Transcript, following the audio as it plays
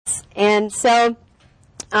And so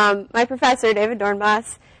my professor, David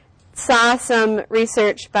Dornbos, saw some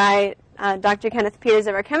research by Dr. Kenneth Peters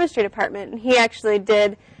of our chemistry department, and he actually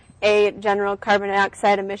did a general carbon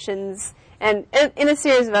dioxide emissions, and in a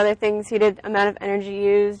series of other things. He did amount of energy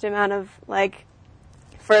used, amount of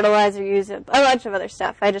fertilizer used, a bunch of other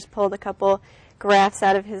stuff. I just pulled a couple graphs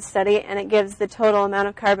out of his study, and it gives the total amount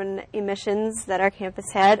of carbon emissions that our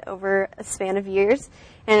campus had over a span of years.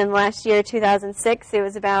 And in last year, 2006, it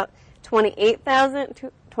was about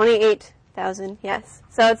 28,000, yes.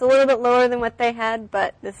 So it's a little bit lower than what they had,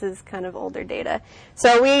 but this is kind of older data.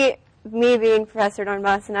 So me being Professor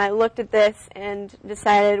Dornbos and I looked at this and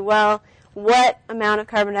decided, well, what amount of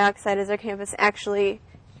carbon dioxide is our campus actually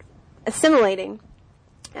assimilating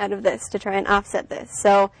out of this to try and offset this?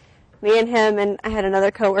 So me and him, and I had another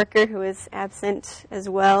coworker who was absent as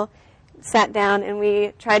well, sat down and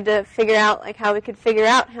we tried to figure out how we could figure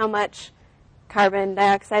out how much carbon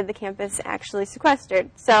dioxide the campus actually sequestered.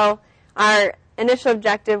 So our initial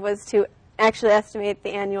objective was to actually estimate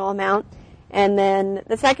the annual amount, and then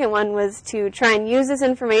the second one was to try and use this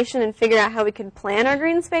information and figure out how we could plan our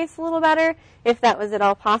green space a little better, if that was at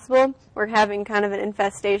all possible. We're having kind of an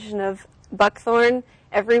infestation of buckthorn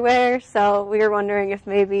everywhere, so we were wondering if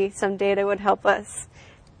maybe some data would help us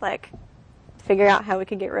figure out how we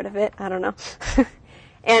could get rid of it. I don't know.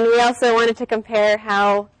 And we also wanted to compare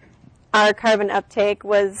how our carbon uptake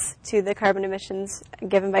was to the carbon emissions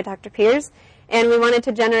given by Dr. Peters. And we wanted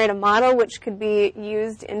to generate a model which could be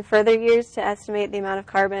used in further years to estimate the amount of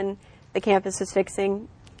carbon the campus was fixing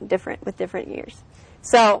with different years.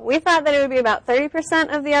 So we thought that it would be about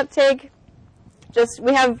 30% of the uptake.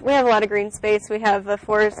 We have a lot of green space. We have a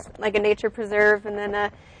forest, like a nature preserve, and then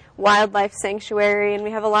a wildlife sanctuary, and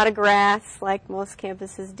we have a lot of grass, like most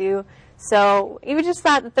campuses do. So we just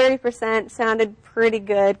thought that 30% sounded pretty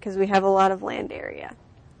good because we have a lot of land area.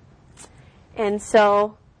 And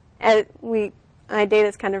so my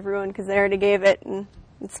data's kind of ruined because I already gave it, and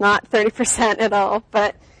it's not 30% at all,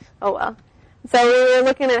 but oh well. So we were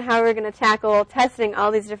looking at how we were going to tackle testing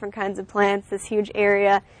all these different kinds of plants, this huge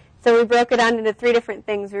area. So we broke it down into 3 different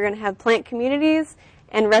things. We were going to have plant communities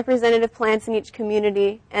and representative plants in each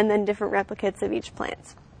community, and then different replicates of each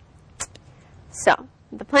plant. So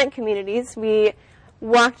the plant communities, we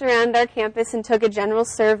walked around our campus and took a general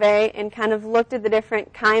survey and kind of looked at the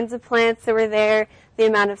different kinds of plants that were there, the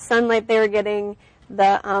amount of sunlight they were getting,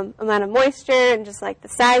 the amount of moisture, and just the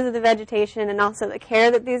size of the vegetation, and also the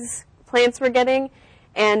care that these plants were getting.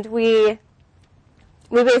 And we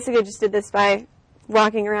basically just did this by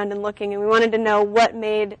walking around and looking, and we wanted to know what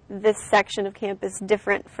made this section of campus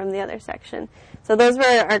different from the other section. So those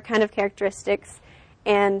were our kind of characteristics,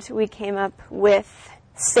 and we came up with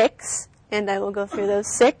 6, and I will go through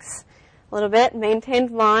those 6 a little bit.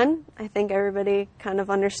 Maintained lawn. I think everybody kind of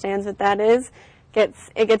understands what that is.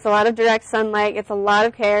 It gets a lot of direct sunlight, gets a lot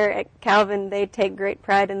of care. At Calvin, they take great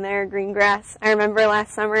pride in their green grass. I remember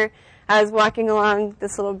last summer I was walking along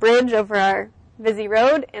this little bridge over our busy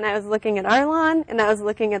road, and I was looking at our lawn, and I was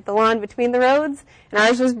looking at the lawn between the roads, and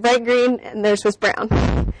ours was bright green, and theirs was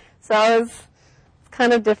brown. So it was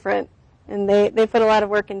kind of different, and they put a lot of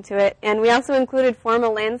work into it. And we also included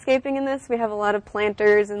formal landscaping in this. We have a lot of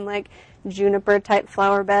planters and juniper-type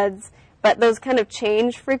flower beds, but those kind of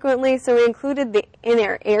change frequently, so we included the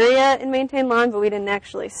inner area in maintained lawn, but we didn't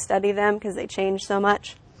actually study them because they change so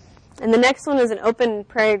much. And the next one is an open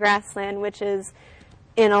prairie grassland, which is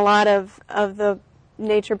in a lot of the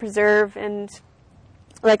nature preserve and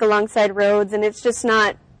alongside roads, and it's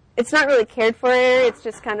not really cared for area. It's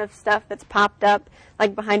just kind of stuff that's popped up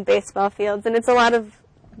behind baseball fields, and it's a lot of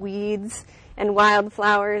weeds and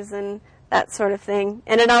wildflowers and that sort of thing.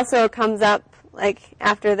 And it also comes up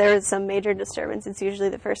after there is some major disturbance. It's usually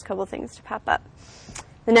the first couple things to pop up.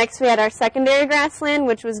 The next we had our secondary grassland,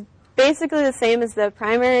 which was basically the same as the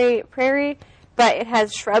primary prairie, but it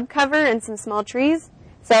has shrub cover and some small trees.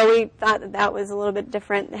 So we thought that was a little bit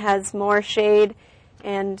different. It has more shade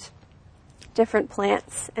and different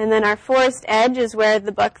plants. And then our forest edge is where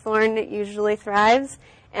the buckthorn usually thrives.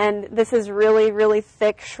 And this is really, really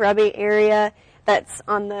thick, shrubby area that's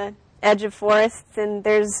on the edge of forests. And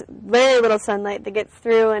there's very little sunlight that gets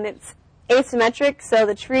through, and it's asymmetric. So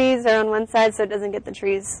the trees are on one side, so it doesn't get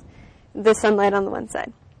the sunlight on the one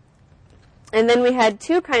side. And then we had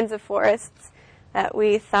 2 kinds of forests that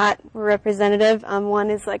we thought were representative. One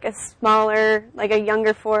is a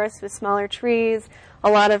younger forest with smaller trees,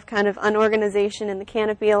 a lot of kind of unorganization in the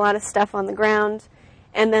canopy, a lot of stuff on the ground.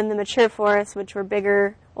 And then the mature forests, which were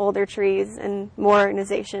bigger, older trees and more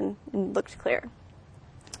organization and looked clear.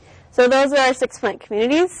 So those are our 6 plant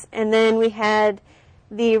communities. And then we had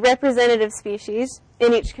the representative species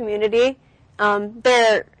in each community.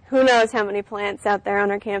 There are who knows how many plants out there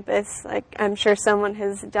on our campus. Like, I'm sure someone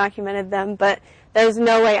has documented them, but there's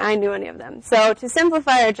no way I knew any of them. So to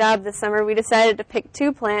simplify our job this summer, we decided to pick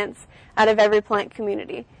 2 plants out of every plant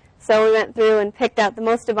community. So we went through and picked out the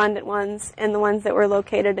most abundant ones and the ones that were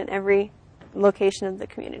located in every location of the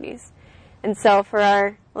communities. And so for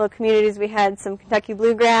our little communities, we had some Kentucky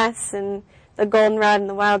bluegrass and the goldenrod and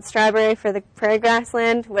the wild strawberry for the prairie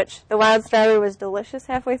grassland, which the wild strawberry was delicious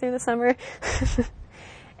halfway through the summer.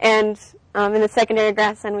 And in the secondary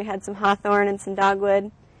grassland, we had some hawthorn and some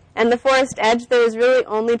dogwood. And the forest edge, there was really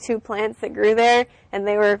only 2 plants that grew there, and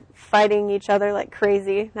they were fighting each other like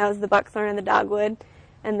crazy. That was the buckthorn and the dogwood.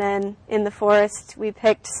 And then in the forest, we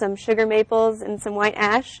picked some sugar maples and some white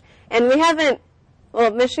ash. And we haven't, well,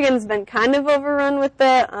 Michigan's been kind of overrun with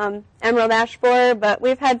the emerald ash borer, but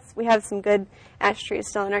we have some good ash trees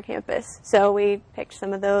still on our campus. So we picked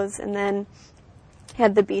some of those, and then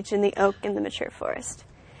had the beech and the oak in the mature forest.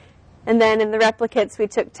 And then in the replicates, we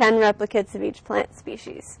took 10 replicates of each plant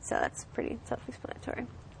species. So that's pretty self-explanatory.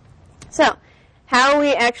 So how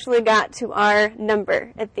we actually got to our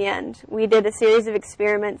number at the end. We did a series of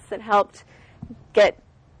experiments that helped get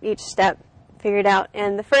each step figured out.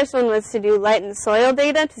 And the first one was to do light and soil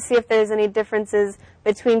data to see if there's any differences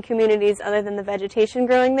between communities other than the vegetation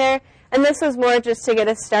growing there. And this was more just to get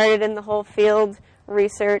us started in the whole field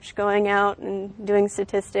research, going out and doing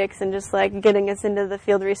statistics and just like getting us into the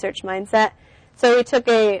field research mindset. So we took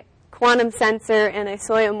a quantum sensor and a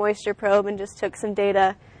soil moisture probe and just took some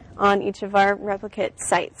data on each of our replicate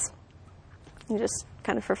sites, just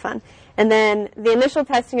kind of for fun. And then the initial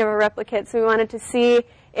testing of our replicates, we wanted to see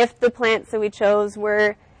if the plants that we chose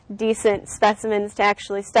were decent specimens to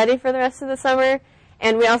actually study for the rest of the summer.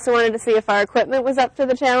 And we also wanted to see if our equipment was up to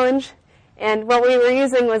the challenge. And what we were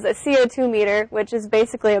using was a CO2 meter, which is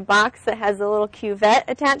basically a box that has a little cuvette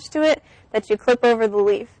attached to it that you clip over the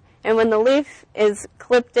leaf. And when the leaf is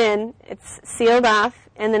clipped in, it's sealed off,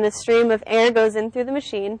 and then a stream of air goes in through the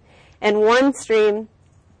machine, and one stream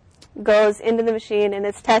goes into the machine and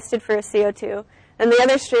it's tested for a CO2. And the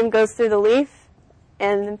other stream goes through the leaf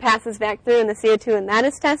and then passes back through in the CO2, and that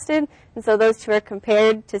is tested. And so those 2 are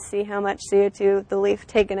compared to see how much CO2 the leaf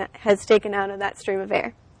has taken out of that stream of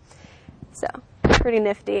air. So, pretty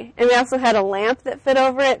nifty. And we also had a lamp that fit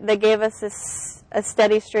over it that gave us a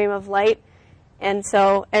steady stream of light. And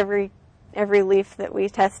so every leaf that we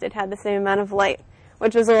tested had the same amount of light,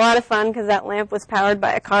 which was a lot of fun because that lamp was powered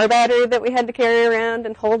by a car battery that we had to carry around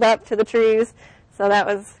and hold up to the trees. So that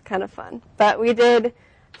was kind of fun. But we did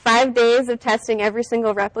 5 days of testing every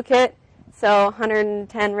single replicate. So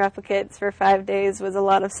 110 replicates for 5 days was a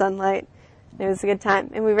lot of sunlight. It was a good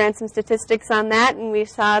time. And we ran some statistics on that, and we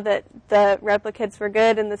saw that the replicates were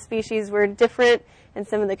good and the species were different, and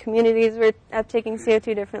some of the communities were uptaking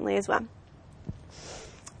CO2 differently as well.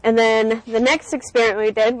 And then the next experiment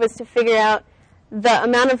we did was to figure out the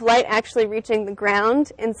amount of light actually reaching the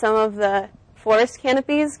ground in some of the forest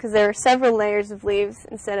canopies, because there were several layers of leaves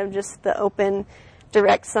instead of just the open,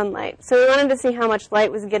 direct sunlight. So we wanted to see how much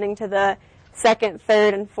light was getting to the 2nd,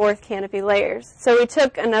 3rd, and 4th canopy layers. So we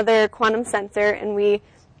took another quantum sensor and we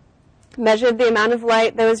measured the amount of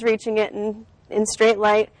light that was reaching it in straight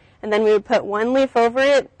light, and then we would put 1 leaf over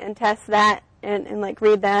it and test that and like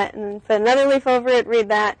read that, and then put another leaf over it, read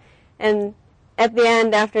that, and at the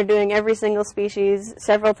end, after doing every single species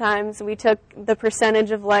several times, we took the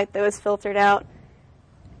percentage of light that was filtered out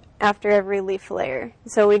after every leaf layer.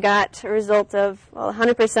 So we got a result of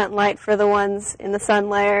 100% light for the ones in the sun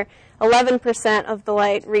layer, 11% of the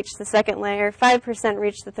light reached the 2nd layer, 5%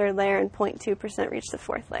 reached the 3rd layer, and 0.2% reached the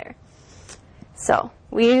 4th layer. So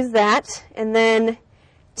we used that, and then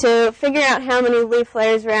to figure out how many leaf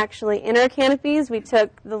layers were actually in our canopies, we took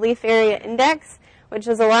the leaf area index, which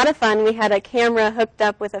was a lot of fun. We had a camera hooked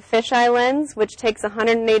up with a fisheye lens, which takes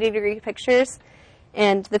 180-degree pictures,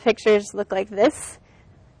 and the pictures look like this,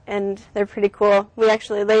 and they're pretty cool. We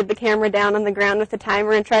actually laid the camera down on the ground with the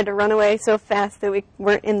timer and tried to run away so fast that we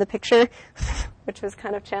weren't in the picture, which was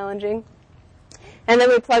kind of challenging. And then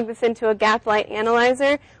we plugged this into a gap light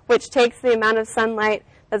analyzer, which takes the amount of sunlight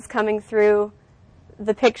that's coming through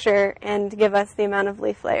the picture and give us the amount of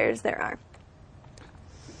leaf layers there are.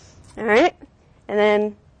 All right. And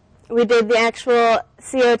then we did the actual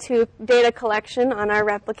CO2 data collection on our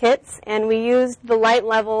replicates, and we used the light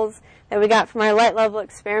levels that we got from our light level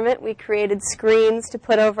experiment. We created screens to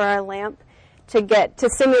put over our lamp to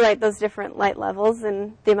simulate those different light levels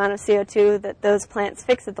and the amount of CO2 that those plants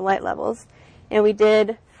fix at the light levels. And we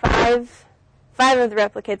did five of the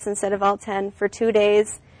replicates instead of all 10 for 2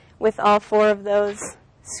 days with all 4 of those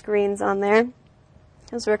screens on there.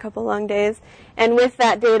 Those were a couple long days. And with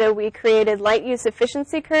that data, we created light use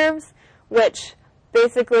efficiency curves, which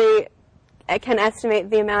basically can estimate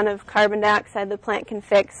the amount of carbon dioxide the plant can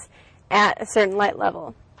fix at a certain light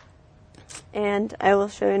level. And I will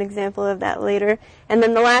show you an example of that later. And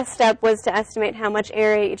then the last step was to estimate how much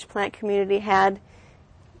area each plant community had,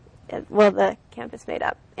 well, the campus made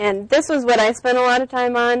up. And this was what I spent a lot of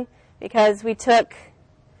time on, because we took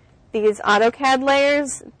these AutoCAD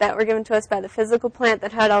layers that were given to us by the physical plant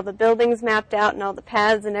that had all the buildings mapped out and all the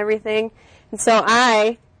paths and everything. And so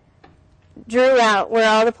I drew out where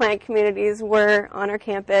all the plant communities were on our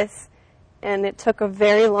campus, and it took a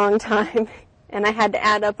very long time, and I had to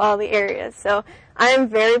add up all the areas. So I am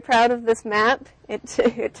very proud of this map. It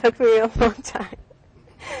took me a long time.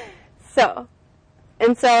 So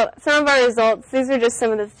some of our results, these are just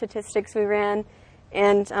some of the statistics we ran,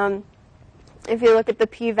 and if you look at the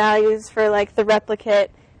p-values for like the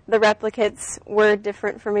replicates were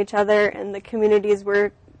different from each other, and the communities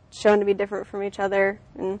were shown to be different from each other.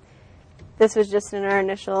 And this was just in our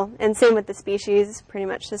initial, and same with the species, pretty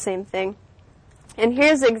much the same thing. And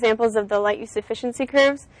here's examples of the light use efficiency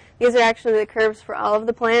curves. These are actually the curves for all of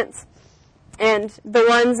the plants. And the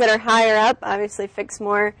ones that are higher up obviously fix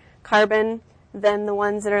more carbon than the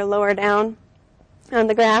ones that are lower down on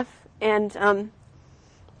the graph. And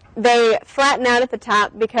they flatten out at the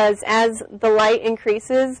top because as the light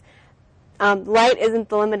increases, light isn't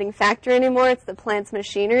the limiting factor anymore. It's the plant's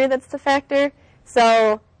machinery that's the factor.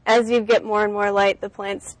 So as you get more and more light, the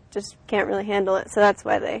plants just can't really handle it. So that's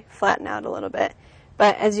why they flatten out a little bit.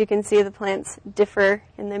 But as you can see, the plants differ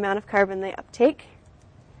in the amount of carbon they uptake.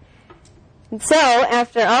 And so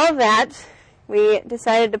after all of that, we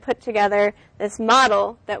decided to put together this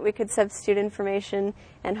model that we could substitute information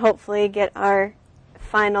and hopefully get our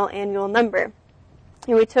final annual number.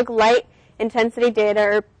 And we took light intensity data,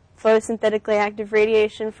 or photosynthetically active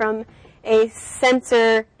radiation, from a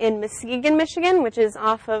sensor in Muskegon, Michigan, which is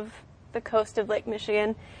off of the coast of Lake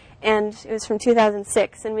Michigan, and it was from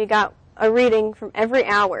 2006. And we got a reading from every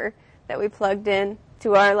hour that we plugged in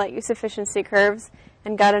to our light use efficiency curves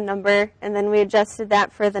and got a number, and then we adjusted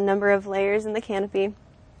that for the number of layers in the canopy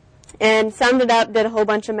and summed it up, did a whole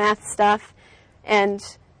bunch of math stuff,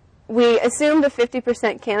 and we assumed a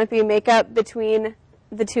 50% canopy makeup between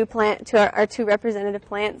the our two representative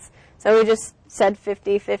plants. So we just said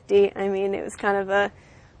 50-50. I mean, it was kind of a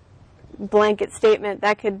blanket statement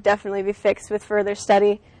that could definitely be fixed with further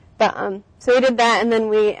study. But so we did that, and then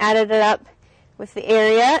we added it up with the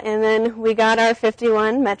area, and then we got our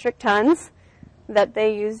 51 metric tons that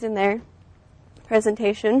they used in their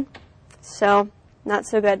presentation. So not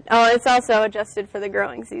so good. Oh, it's also adjusted for the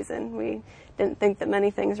growing season. We didn't think that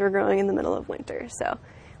many things were growing in the middle of winter, so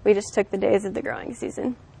we just took the days of the growing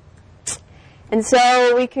season. And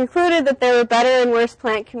so we concluded that there were better and worse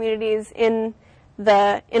plant communities in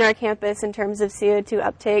our campus in terms of CO2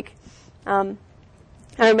 uptake.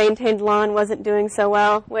 Our maintained lawn wasn't doing so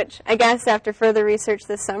well, which I guess after further research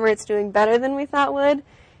this summer, it's doing better than we thought would.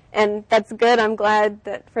 And that's good. I'm glad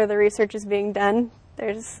that further research is being done.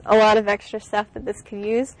 There's a lot of extra stuff that this could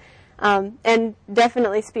use. And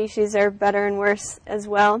definitely species are better and worse as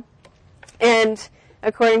well. And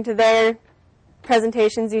according to their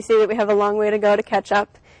presentations, you see that we have a long way to go to catch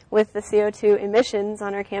up with the CO2 emissions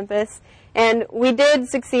on our campus. And we did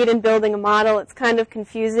succeed in building a model. It's kind of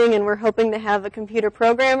confusing, and we're hoping to have a computer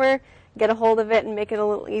programmer get a hold of it and make it a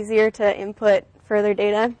little easier to input further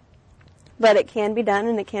data. But it can be done,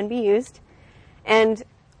 and it can be used. And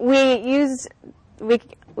we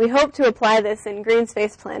hope to apply this in green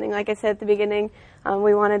space planning. Like I said at the beginning,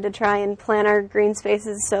 we wanted to try and plan our green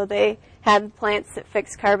spaces so they had plants that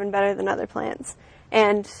fix carbon better than other plants.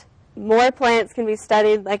 And more plants can be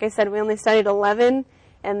studied. Like I said, we only studied 11,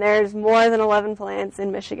 and there's more than 11 plants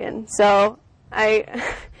in Michigan. So I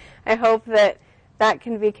hope that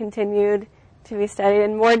can be continued to be studied,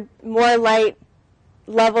 and more light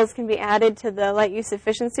levels can be added to the light use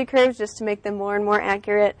efficiency curves just to make them more and more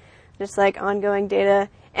accurate, just like ongoing data.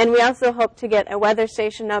 And we also hope to get a weather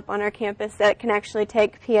station up on our campus that can actually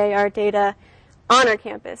take PAR data on our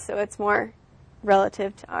campus, so it's more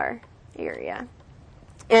relative to our area.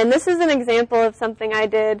 And this is an example of something I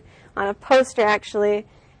did on a poster, actually,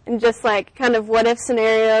 and just like kind of what if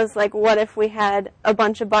scenarios, like what if we had a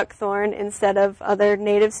bunch of buckthorn instead of other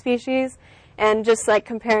native species, and just like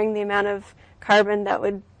comparing the amount of carbon that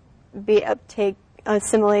would be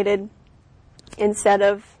assimilated instead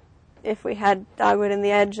of if we had dogwood in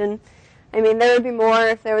the edge. And I mean, there would be more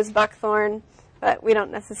if there was buckthorn, but we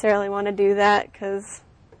don't necessarily want to do that because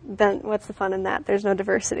then what's the fun in that? There's no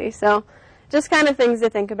diversity. So just kind of things to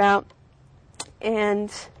think about.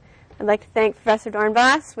 And I'd like to thank Professor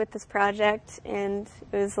Dornbos with this project, and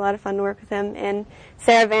it was a lot of fun to work with him. And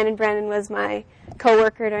Sarah Van Brennan was my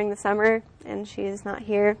co-worker during the summer, and she is not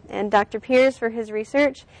here. And Dr. Piers for his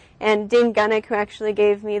research, and Dean Gunnick, who actually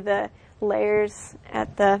gave me the layers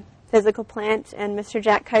at the physical plant, and Mr.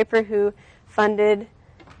 Jack Kuiper, who funded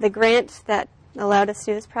the grant that allowed us to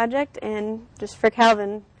do this project, and just for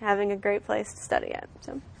Calvin having a great place to study at.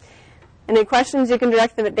 So, any questions, you can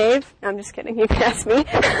direct them at Dave. No, I'm just kidding. You can ask me.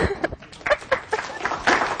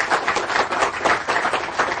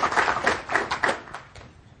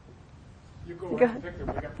 You go ahead.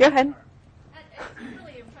 Go ahead. It's a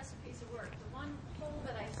really impressive piece of work. The one hole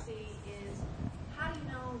that I see is, how do you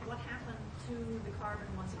know what happened to the carbon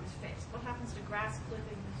once it was fixed? What happens to grass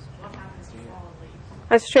clippings? What happens to fallen leaves?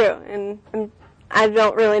 That's true, and I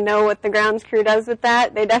don't really know what the grounds crew does with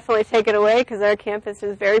that. They definitely take it away because our campus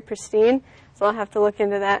is very pristine, so I'll have to look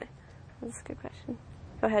into that. That's a good question.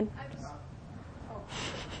 Go ahead.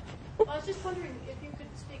 I was just wondering if you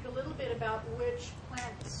could speak a little bit about which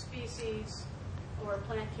plant species or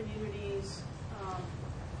plant communities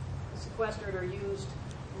sequestered or used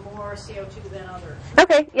more CO2 than others.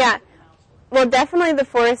 Okay, yeah. Well, definitely the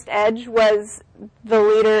forest edge was the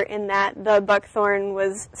leader in that. The buckthorn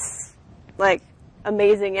was, like,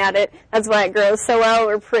 amazing at it. That's why it grows so well,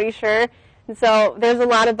 we're pretty sure. And so there's a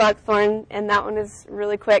lot of buckthorn, and that one is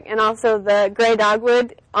really quick. And also the gray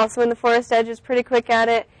dogwood, also in the forest edge, is pretty quick at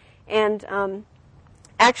it. And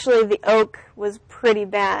actually the oak was pretty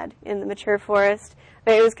bad in the mature forest.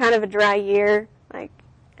 But it was kind of a dry year. Like,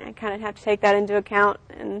 I kind of have to take that into account.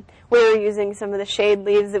 And we were using some of the shade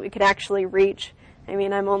leaves that we could actually reach. I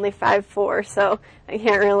mean, I'm only 5'4", so I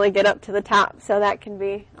can't really get up to the top. So that can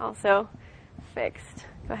be also fixed.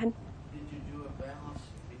 Go ahead. Did you do a balance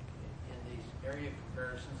in these area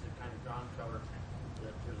comparisons that kind of John covered?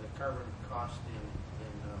 That there's a carbon cost in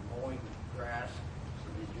mowing grass. So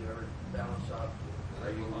did you ever balance out? Are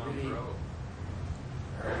you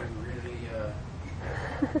really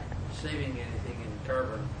saving anything in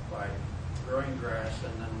carbon by growing grass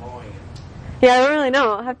and then mowing it? Yeah, I don't really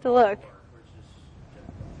know. I'll have to look.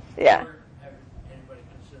 Yeah. Anybody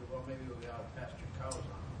consider, well, maybe we ought to pasture cows on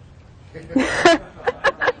them?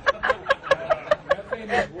 Methane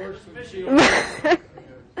is worse than CO2.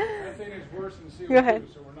 Methane is worse than CO2, Go ahead.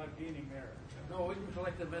 so we're not gaining there. No, we can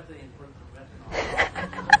collect the methane for methanol.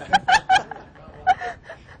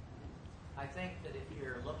 I think that if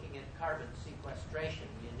you're looking at carbon sequestration,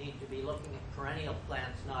 you need to be looking at perennial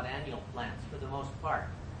plants, not annual plants, for the most part.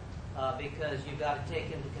 Because you've got to take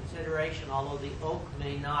into consideration, although the oak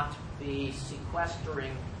may not be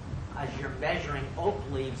sequestering as you're measuring oak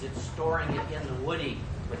leaves, it's storing it in the woody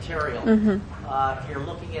material. If you're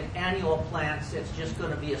looking at annual plants, it's just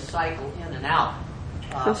going to be a cycle in and out.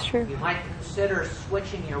 That's true. You might consider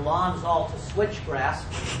switching your lawns all to switchgrass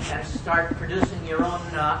and start producing your own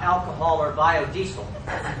alcohol or biodiesel.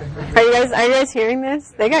 Are you guys hearing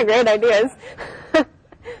this? They got great ideas. Go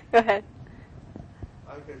ahead.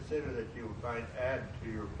 I consider that you might add to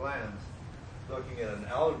your plans looking at an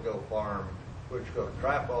algal farm which will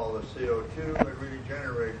trap all the CO2 and really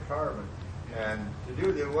generate carbon. And to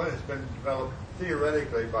do the one that's been developed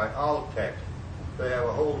theoretically by Altec. They have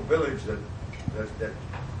a whole village that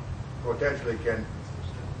potentially can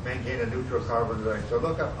maintain a neutral carbon range. So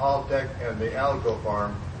look up Altec and the algal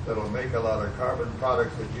farm that'll make a lot of carbon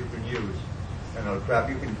products that you can use. And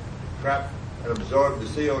you can trap and absorb the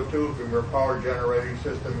CO2 from your power generating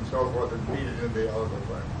system and so forth and feed it into the algal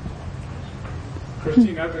farm.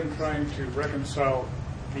 Christine, I've been trying to reconcile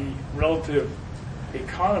the relative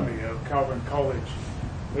economy of Calvin College.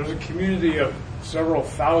 There's a community of several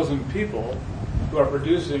thousand people who are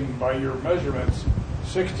producing, by your measurements,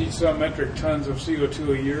 60-some metric tons of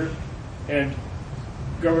CO2 a year. And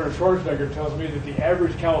Governor Schwarzenegger tells me that the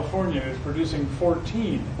average Californian is producing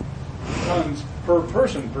 14 tons per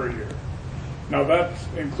person per year. Now, that's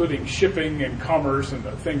including shipping and commerce and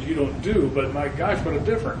the things you don't do, but my gosh, what a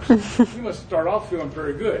difference. You must start off feeling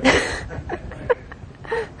very good.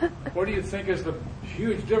 What do you think is the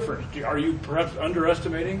huge difference? Are you perhaps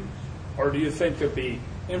underestimating? Or do you think that the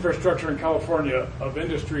infrastructure in California of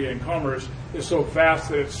industry and commerce is so vast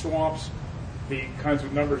that it swamps the kinds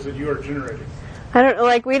of numbers that you are generating? I don't know,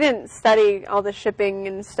 like, we didn't study all the shipping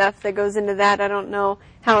and stuff that goes into that. I don't know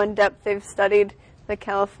how in depth they've studied the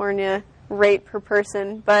California rate per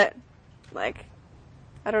person, but, like,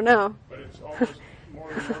 I don't know. But it's almost more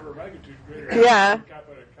than order of magnitude greater Yeah. per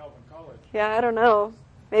capita at Calvin College. Yeah, I don't know.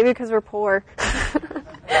 Maybe because we're poor. Go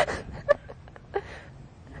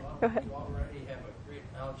ahead. You already have a great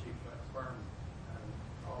algae farm and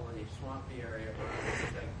all the swampy area around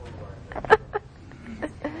the Boulevard.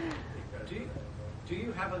 do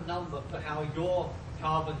you have a number for how your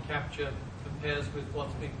carbon capture compares with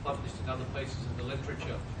what's being published in other places in the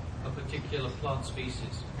literature, a particular plant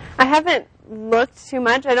species? I haven't looked too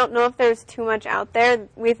much. I don't know if there's too much out there.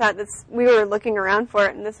 We were looking around for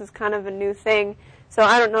it, and this is kind of a new thing. So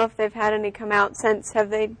I don't know if they've had any come out since. Have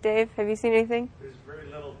they, Dave? Have you seen anything? There's very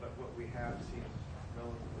little, but what we have seen is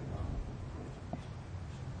relatively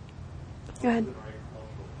Go ahead.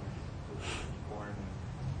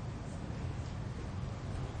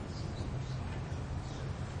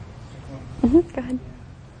 Go ahead.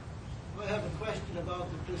 I have a question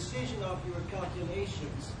about the precision of your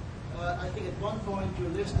calculations. I think at one point you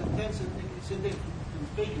listed 10 significant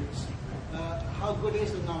figures. How good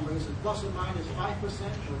is the number? Is it plus or minus 5% or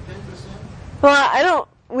 10%? Well,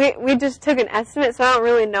 we just took an estimate, so I don't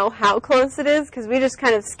really know how close it is, because we just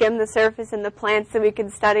kind of skimmed the surface and the plants that we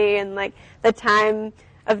could study and like the time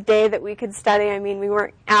of day that we could study. I mean, we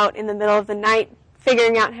weren't out in the middle of the night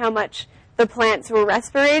figuring out how much the plants were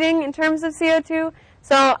respirating in terms of CO2.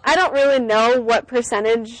 So I don't really know what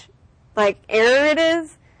percentage error it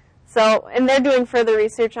is. So, and they're doing further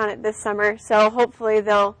research on it this summer, so hopefully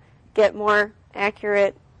they'll get more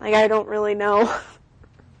accurate. I don't really know.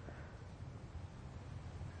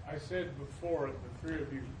 I said before the three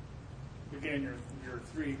of you began your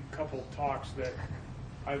three couple talks that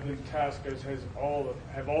I've been tasked as have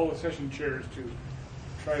all the session chairs to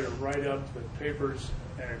try to write up the papers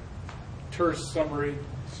in a terse summary.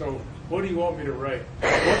 So what do you want me to write?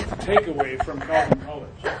 What's the takeaway from Calvin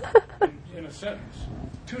College? In a sentence.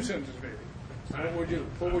 2 sentences maybe.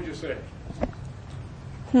 What would you say?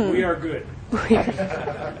 We are good. I think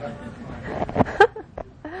that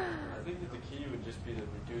the key would just be to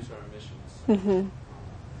reduce our emissions. Mm-hmm.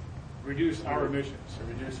 Reduce our emissions. So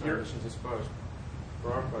reduce our emissions as far as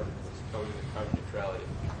for our project is covering the carbon neutrality.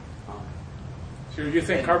 So you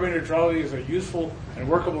think carbon neutrality is a useful and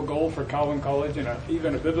workable goal for Calvin College and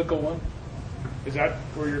even a biblical one? Is that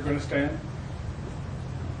where you're going to stand?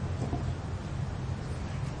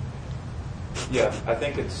 Yeah, I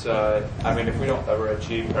think it's, if we don't ever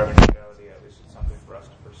achieve carbon neutrality, at least it's something for us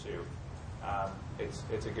to pursue.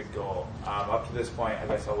 It's a good goal. Up to this point, I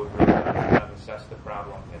guess I would really kind of assess the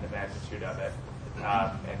problem and the magnitude of it.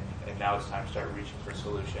 And now it's time to start reaching for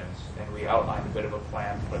solutions. And we outlined a bit of a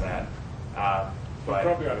plan for that. You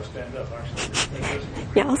probably ought to stand up, actually.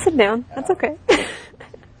 Yeah, I'll sit down. That's okay.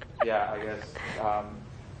 Yeah, I guess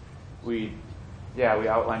we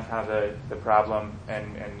outlined kind of the problem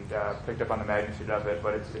and picked up on the magnitude of it,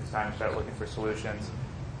 but it's time to start looking for solutions.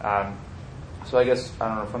 So I guess, I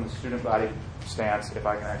don't know, from the student body stance, if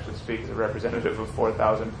I can actually speak as a representative of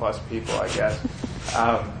 4,000 plus people, I guess,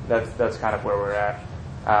 that's kind of where we're at.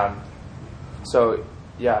 So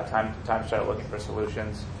yeah, time to start looking for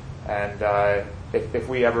solutions. And if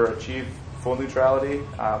we ever achieve full neutrality,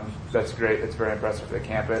 that's great. It's very impressive for the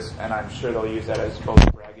campus, and I'm sure they'll use that as both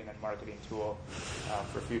a bragging and marketing tool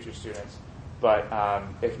for future students. But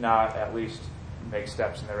if not, at least make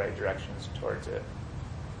steps in the right directions towards it.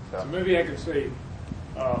 So maybe I could say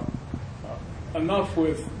enough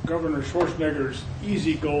with Governor Schwarzenegger's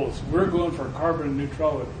easy goals. We're going for carbon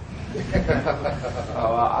neutrality.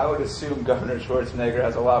 I would assume Governor Schwarzenegger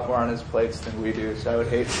has a lot more on his plates than we do, so I would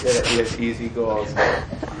hate to say that he has easy goals.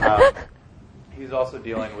 He's also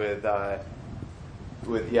dealing with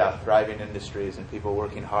thriving industries and people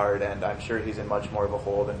working hard, and I'm sure he's in much more of a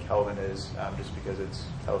hole than Kelvin is, just because it's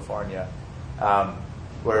California.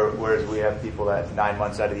 Whereas we have people that 9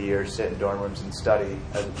 months out of the year sit in dorm rooms and study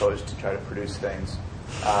as opposed to try to produce things.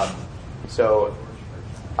 So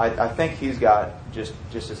I think he's got just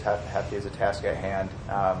as hefty as a task at hand.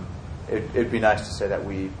 It'd be nice to say that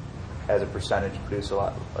we, as a percentage, produce a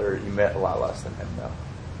lot or emit a lot less than him, though.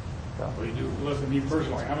 So. Well, you do less than me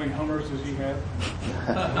personally. How many Hummers does he have?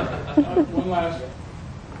 One last.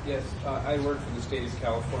 Yes, I work for the state of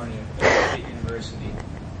California at State University,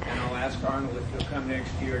 and I'll ask Arnold if he'll come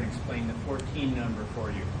next year and explain the 14 number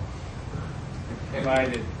for you,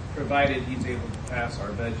 provided he's able to pass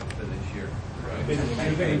our budget for this year. Do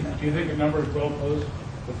you think the number is well posed,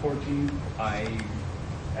 the 14?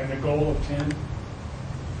 And the goal of 10?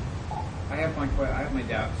 I have my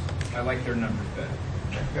doubts. I like their numbers better.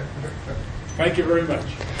 Thank you very much.